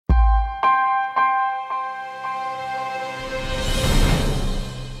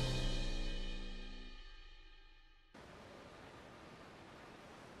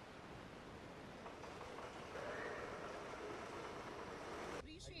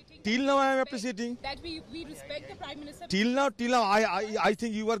till now I am appreciating. That we respect the Prime Minister. Till now, I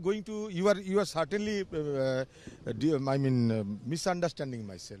think you are going to, you are certainly, misunderstanding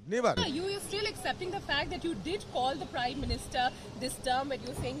myself. Never. You are still accepting the fact that you did call the Prime Minister this term when you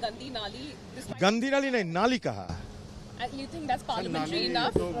were saying Gandhi Nali. Gandhi Nali नहीं, नाली कहा. You think that's parliamentary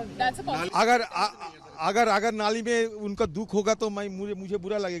enough? That's a possibility. अगर नाली में उनका दुख होगा तो मुझे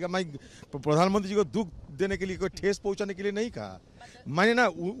बुरा लगेगा. मैं प्रधानमंत्री जी को दुख देने के लिए, कोई ठेस पहुंचाने के लिए नहीं कहा. मैंने ना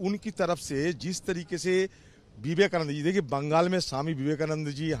उनकी तरफ से जिस तरीके से विवेकानंद जी, देखिए बंगाल में स्वामी विवेकानंद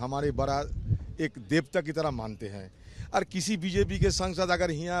जी हमारे बड़ा एक देवता की तरह मानते हैं. और किसी बीजेपी के सांसद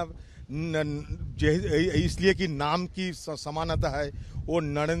अगर यहाँ इसलिए कि नाम की समानता है, वो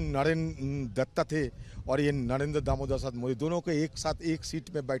नरेंद्र दत्ता थे और ये नरेंद्र दामोदर साथ मोदी, दोनों को एक साथ एक सीट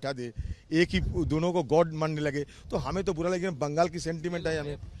में बैठा दे, एक ही दोनों को गॉड मानने लगे तो हमें तो बुरा लगेगा. बंगाल की सेंटीमेंट है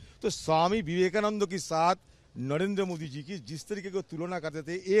हमें. तो स्वामी विवेकानंद के साथ नरेंद्र मोदी जी की जिस तरीके को तुलना करते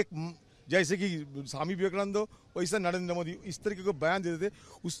थे, एक जैसे कि स्वामी विवेकानंद वैसे नरेंद्र मोदी, इस तरीके को बयान देते थे.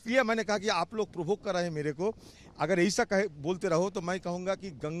 इसलिए मैंने कहा कि आप लोग प्रोवोक कर रहे हैं मेरे को. अगर ऐसा बोलते रहो तो मैं कहूँगा कि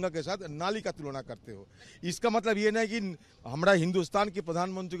गंगा के साथ नाली का तुलना करते हो. इसका मतलब ये नहीं कि हमारा हिंदुस्तान के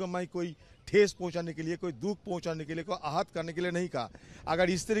प्रधानमंत्री को मैं कोई ठेस पहुंचाने के लिए, कोई दुख पहुंचाने के लिए, कोई आहत करने के लिए नहीं कहा. अगर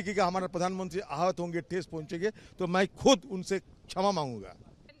इस तरीके का हमारा प्रधानमंत्री आहत होंगे, ठेस पहुंचेंगे तो मैं खुद उनसे क्षमा मांगूंगा.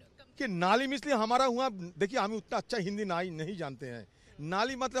 कि नाली में इसलिए हमारा हुआ, देखिए हम उतना अच्छा हिंदी नहीं जानते हैं.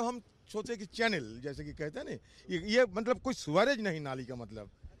 नाली मतलब हम सोचे कि चैनल, जैसे कि कहते हैं ना, ये मतलब कोई सुवरेज नहीं. नाली का मतलब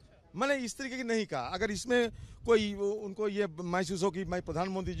मैंने इस तरीके की नहीं कहा. अगर इसमें कोई उनको ये महसूस हो कि मैं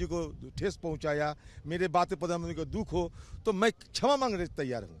प्रधानमंत्री जी को ठेस पहुंचाया, मेरे बात पे प्रधानमंत्री को दुख हो, तो मैं क्षमा मांगने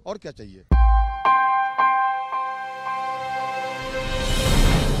तैयार हूं. और क्या चाहिए.